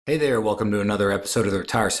Hey there, welcome to another episode of the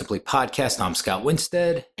Retire Simply podcast. I'm Scott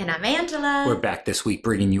Winstead. And I'm Angela. We're back this week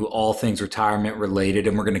bringing you all things retirement related,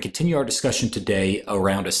 and we're going to continue our discussion today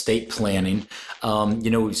around estate planning.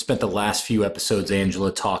 We've spent the last few episodes,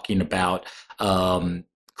 Angela, talking about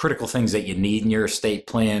critical things that you need in your estate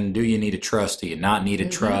plan. Do you need a trust? Do you not need a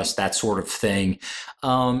trust? That sort of thing.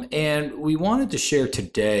 And we wanted to share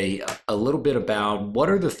today a little bit about what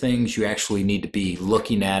are the things you actually need to be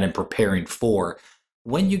looking at and preparing for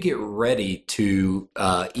when you get ready to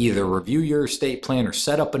either review your estate plan or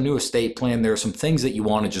set up a new estate plan. There are some things that you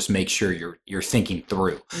want to just make sure you're thinking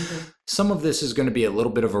through. Some of this is going to be a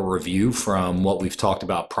little bit of a review from what we've talked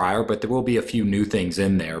about prior, but there will be a few new things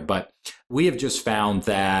in there. But we have just found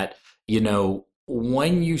that,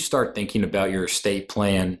 when you start thinking about your estate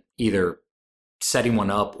plan, either setting one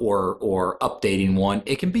up or updating one,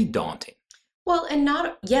 it can be daunting. Well,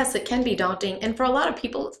 yes, it can be daunting. And for a lot of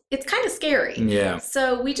people, it's kind of scary. Yeah.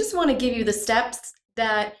 So we just want to give you the steps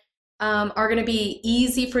that are going to be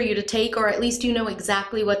easy for you to take, or at least you know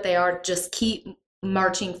exactly what they are. Just keep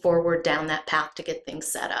marching forward down that path to get things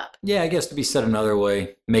set up. Yeah, I guess to be said another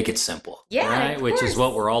way, make it simple. Yeah, right? Which is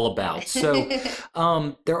what we're all about. So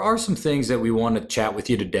there are some things that we want to chat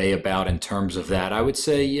with you today about in terms of that. I would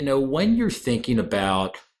say, when you're thinking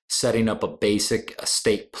about setting up a basic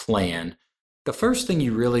estate plan, the first thing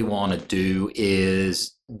you really want to do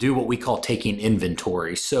is do what we call taking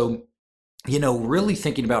inventory. So, really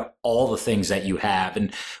thinking about all the things that you have.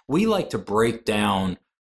 And we like to break down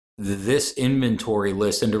this inventory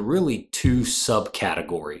list into really two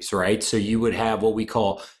subcategories, right? So you would have what we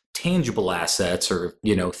call tangible assets, or,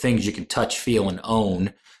 things you can touch, feel, and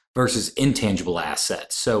own, versus intangible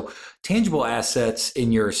assets. So tangible assets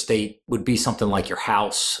in your estate would be something like your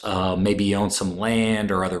house. Maybe you own some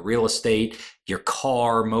land or other real estate, your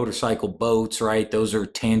car, motorcycle, boats, right? Those are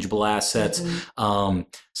tangible assets.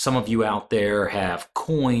 Some of you out there have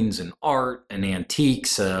coins and art and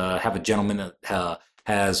antiques. Have a gentleman that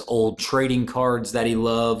has old trading cards that he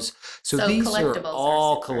loves. So these are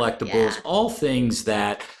all collectibles, all things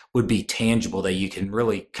that would be tangible that you can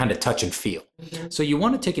really kind of touch and feel. So you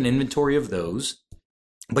want to take an inventory of those,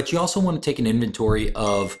 but you also want to take an inventory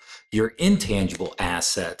of your intangible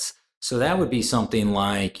assets. So that would be something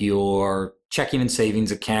like your checking and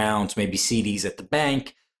savings accounts, maybe CDs at the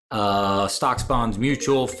bank, stocks, bonds,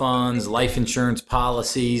 mutual funds, life insurance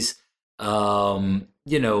policies,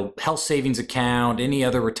 health savings account, any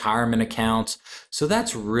other retirement accounts. So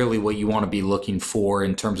that's really what you want to be looking for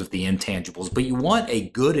in terms of the intangibles. But you want a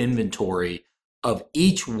good inventory of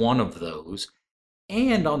each one of those.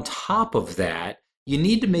 And on top of that, you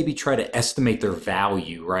need to maybe try to estimate their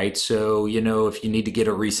value, right? So, if you need to get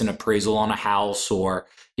a recent appraisal on a house, or,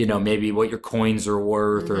 maybe what your coins are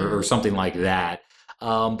worth, or something like that.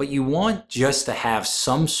 But you want just to have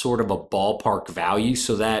some sort of a ballpark value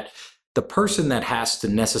so that the person that has to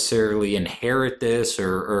necessarily inherit this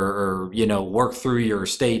or work through your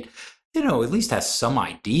estate, at least has some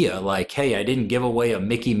idea, like, hey, I didn't give away a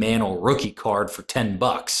Mickey Mantle rookie card for $10,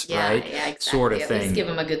 right? Yeah, exactly. Sort of thing. At least give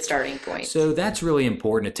them a good starting point. So that's really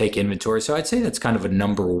important to take inventory. So I'd say that's kind of a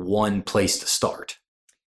number one place to start.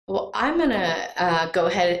 Well, I'm going to go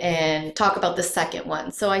ahead and talk about the second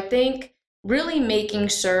one. So I think really making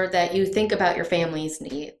sure that you think about your family's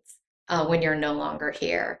needs when you're no longer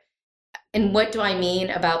here. And what do I mean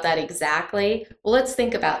about that exactly? Well, let's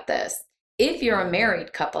think about this. If you're a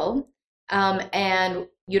married couple and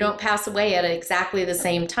you don't pass away at exactly the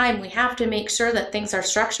same time, we have to make sure that things are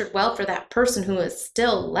structured well for that person who is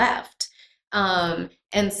still left. And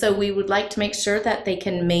so we would like to make sure that they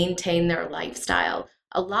can maintain their lifestyle.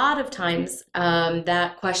 A lot of times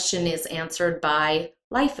that question is answered by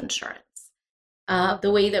life insurance.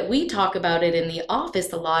 The way that we talk about it in the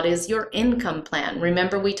office a lot is your income plan.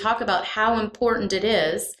 Remember, we talk about how important it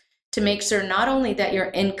is to make sure not only that your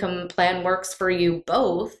income plan works for you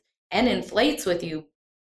both and inflates with you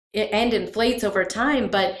and inflates over time,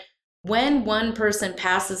 but when one person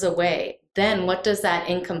passes away, then what does that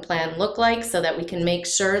income plan look like so that we can make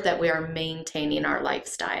sure that we are maintaining our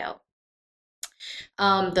lifestyle?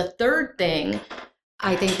 The third thing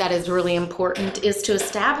I think that is really important is to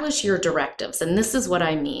establish your directives. And this is what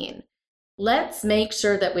I mean. Let's make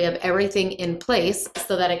sure that we have everything in place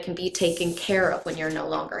so that it can be taken care of when you're no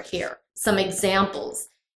longer here. Some examples,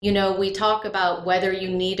 we talk about whether you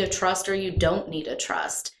need a trust or you don't need a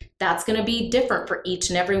trust. That's going to be different for each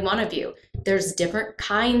and every one of you. There's different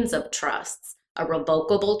kinds of trusts. A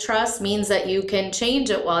revocable trust means that you can change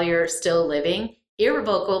it while you're still living.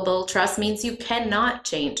 Irrevocable trust means you cannot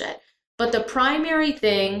change it. But the primary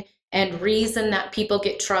thing and reason that people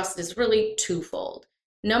get trust is really twofold.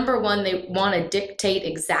 Number one, they want to dictate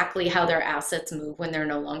exactly how their assets move when they're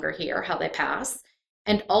no longer here, how they pass,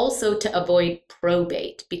 and also to avoid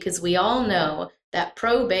probate, because we all know that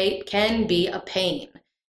probate can be a pain.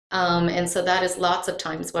 And so that is lots of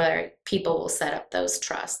times where people will set up those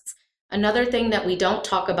trusts. Another thing that we don't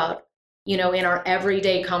talk about, in our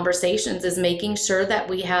everyday conversations is making sure that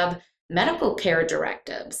we have medical care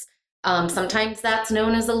directives. Sometimes that's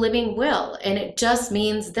known as a living will, and it just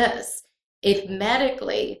means this. If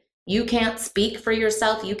medically you can't speak for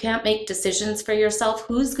yourself, you can't make decisions for yourself,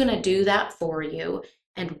 who's going to do that for you?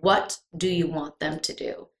 And what do you want them to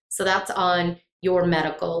do? So that's on your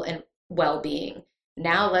medical and well-being.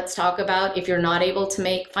 Now let's talk about if you're not able to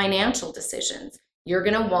make financial decisions. You're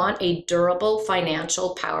going to want a durable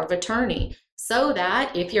financial power of attorney so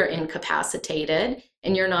that if you're incapacitated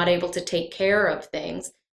and you're not able to take care of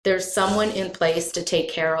things, there's someone in place to take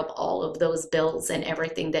care of all of those bills and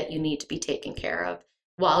everything that you need to be taken care of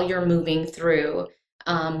while you're moving through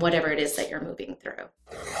whatever it is that you're moving through.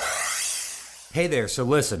 Hey there. So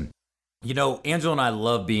listen, Angela and I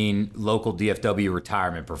love being local DFW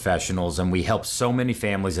retirement professionals, and we help so many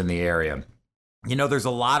families in the area. There's a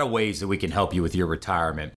lot of ways that we can help you with your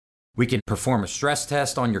retirement. We can perform a stress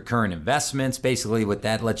test on your current investments. Basically, what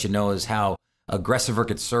that lets you know is how aggressive or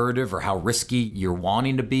conservative or how risky you're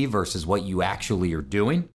wanting to be versus what you actually are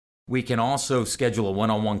doing. We can also schedule a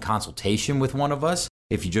one-on-one consultation with one of us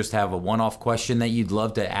if you just have a one-off question that you'd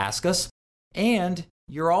love to ask us. And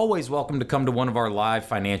you're always welcome to come to one of our live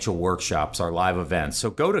financial workshops, our live events. So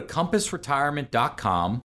go to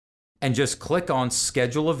compassretirement.com and just click on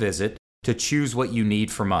schedule a visit to choose what you need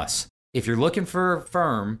from us. If you're looking for a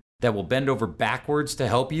firm that will bend over backwards to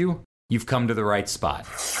help you, you've come to the right spot.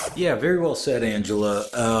 Yeah, very well said, Angela.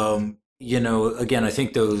 Again, I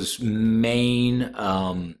think those main,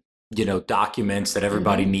 documents that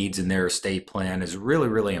everybody needs in their estate plan is really,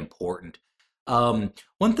 really important. One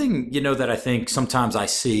thing, that I think sometimes I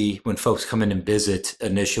see when folks come in and visit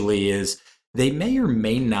initially is they may or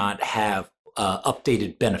may not have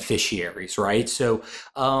updated beneficiaries, right? So,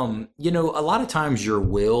 a lot of times your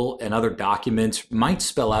will and other documents might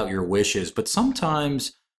spell out your wishes, but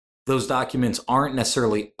sometimes those documents aren't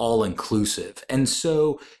necessarily all inclusive. And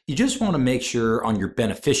so you just want to make sure on your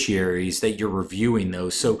beneficiaries that you're reviewing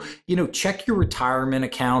those. So, check your retirement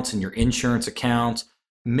accounts and your insurance accounts.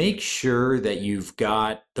 Make sure that you've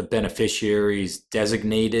got the beneficiaries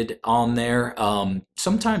designated on there.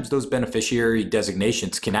 Sometimes those beneficiary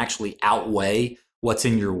designations can actually outweigh what's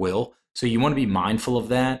in your will. So you want to be mindful of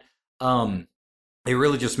that. They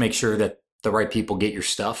really just make sure that the right people get your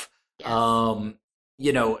stuff. Yes.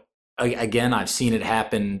 Again, I've seen it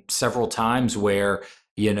happen several times where,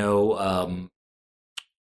 a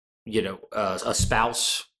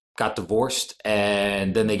spouse got divorced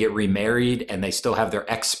and then they get remarried and they still have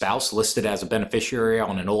their ex-spouse listed as a beneficiary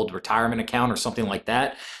on an old retirement account or something like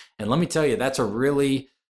that. And let me tell you, that's a really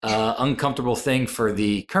uncomfortable thing for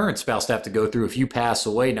the current spouse to have to go through if you pass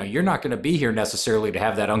away. Now, you're not going to be here necessarily to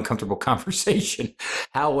have that uncomfortable conversation.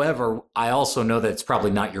 However, I also know that it's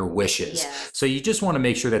probably not your wishes. Yes. So you just want to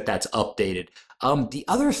make sure that that's updated. The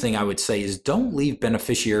other thing I would say is don't leave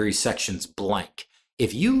beneficiary sections blank.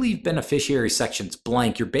 If you leave beneficiary sections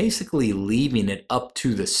blank, you're basically leaving it up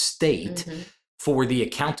to the state for the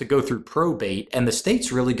account to go through probate, and the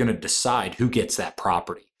state's really going to decide who gets that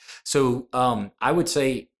property. So I would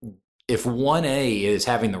say if 1A is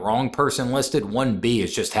having the wrong person listed, 1B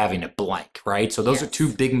is just having it blank, right? So those are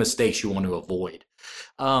two big mistakes you want to avoid.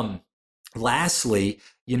 Lastly,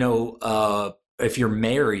 if you're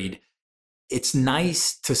married, it's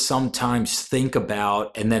nice to sometimes think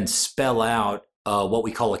about and then spell out what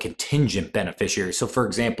we call a contingent beneficiary. So for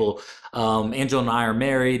example, Angela and I are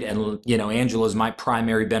married and, Angela is my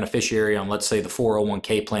primary beneficiary on, let's say, the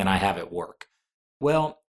 401k plan I have at work.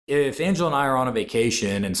 Well, if Angela and I are on a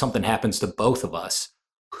vacation and something happens to both of us,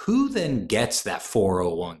 who then gets that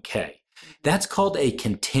 401k? That's called a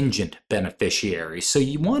contingent beneficiary. So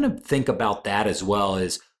you want to think about that as well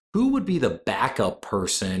as who would be the backup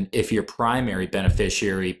person if your primary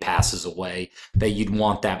beneficiary passes away that you'd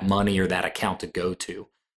want that money or that account to go to.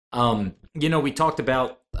 We talked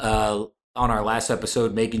about on our last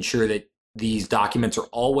episode, making sure that these documents are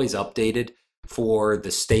always updated for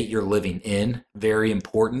the state you're living in. Very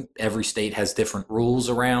important. Every state has different rules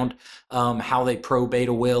around how they probate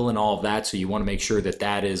a will and all of that. So you want to make sure that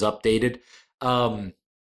that is updated. The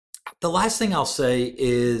last thing I'll say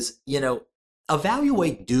is,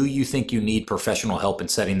 evaluate, do you think you need professional help in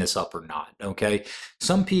setting this up or not? Okay.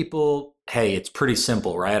 Some people, hey, it's pretty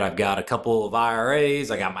simple, right? I've got a couple of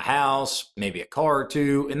IRAs, I got my house, maybe a car or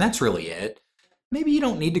two, and that's really it. maybe you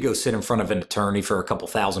don't need to go sit in front of an attorney for a couple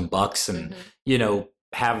 $1,000 and,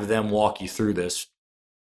 have them walk you through this.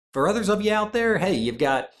 For others of you out there, hey, you've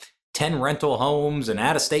got 10 rental homes and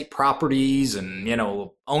out-of-state properties and,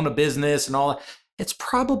 own a business and all that. It's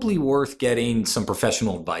probably worth getting some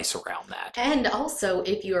professional advice around that. And also,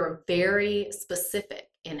 if you're very specific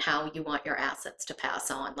in how you want your assets to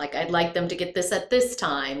pass on, like I'd like them to get this at this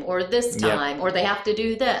time, or or they have to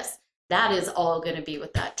do this. That is all going to be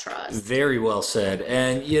with that trust. Very well said.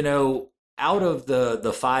 And, out of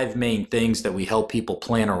the 5 main things that we help people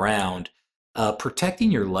plan around,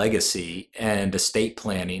 protecting your legacy and estate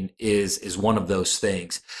planning is one of those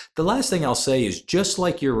things. The last thing I'll say is, just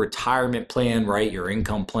like your retirement plan, right, your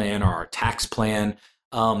income plan or our tax plan,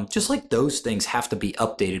 just like those things have to be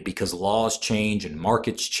updated because laws change and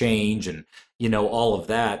markets change and, all of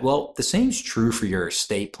that. Well, the same is true for your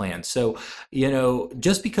estate plan. So,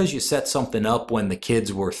 just because you set something up when the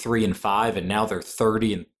kids were 3 and 5 and now they're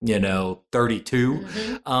 30 and, 32,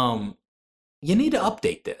 you need to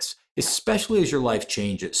update this, especially as your life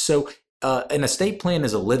changes. So an estate plan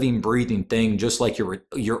is a living, breathing thing, just like your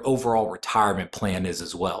overall retirement plan is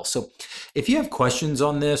as well. So if you have questions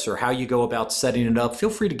on this or how you go about setting it up,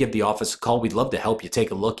 feel free to give the office a call. We'd love to help you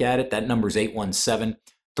take a look at it. That number is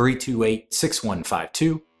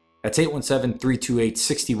 817-328-6152. That's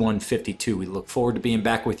 817-328-6152. We look forward to being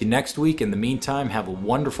back with you next week. In the meantime, have a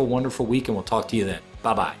wonderful, wonderful week, and we'll talk to you then.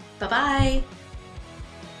 Bye-bye. Bye-bye.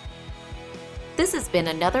 This has been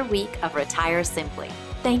another week of Retire Simply.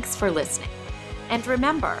 Thanks for listening. And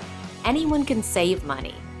remember, anyone can save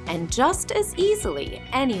money, and just as easily,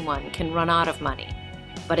 anyone can run out of money.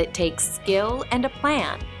 But it takes skill and a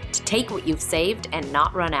plan to take what you've saved and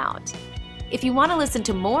not run out. If you want to listen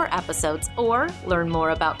to more episodes or learn more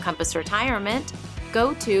about Compass Retirement,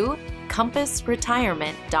 go to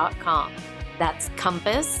compassretirement.com. That's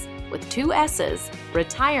Compass with 2 S's,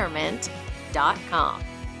 retirement.com.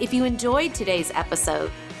 If you enjoyed today's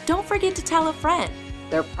episode, don't forget to tell a friend.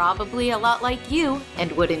 They're probably a lot like you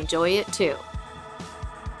and would enjoy it too.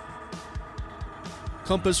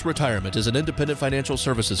 Compass Retirement is an independent financial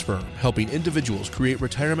services firm helping individuals create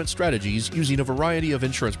retirement strategies using a variety of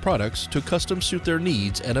insurance products to custom suit their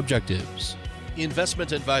needs and objectives.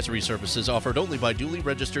 Investment advisory services offered only by duly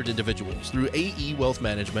registered individuals through AE Wealth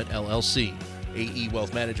Management, LLC. AE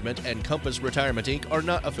Wealth Management and Compass Retirement, Inc. are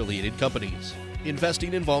not affiliated companies.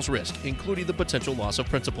 Investing involves risk, including the potential loss of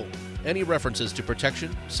principal. Any references to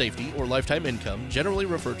protection, safety, or lifetime income generally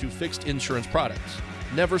refer to fixed insurance products,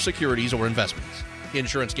 never securities or investments.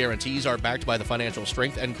 Insurance guarantees are backed by the financial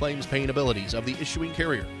strength and claims paying abilities of the issuing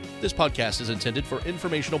carrier. This podcast is intended for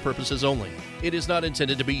informational purposes only. It is not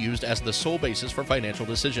intended to be used as the sole basis for financial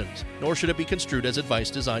decisions, nor should it be construed as advice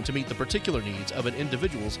designed to meet the particular needs of an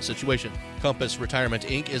individual's situation. Compass Retirement,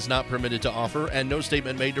 Inc. is not permitted to offer, and no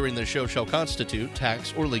statement made during this show shall constitute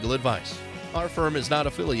tax or legal advice. Our firm is not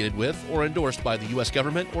affiliated with or endorsed by the U.S.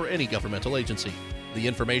 government or any governmental agency. The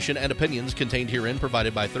information and opinions contained herein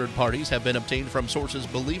provided by third parties have been obtained from sources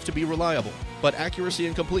believed to be reliable, but accuracy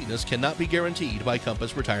and completeness cannot be guaranteed by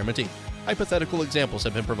Compass Retirement, Inc. Hypothetical examples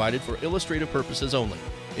have been provided for illustrative purposes only.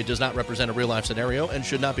 It does not represent a real-life scenario and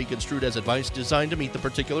should not be construed as advice designed to meet the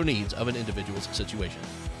particular needs of an individual's situation.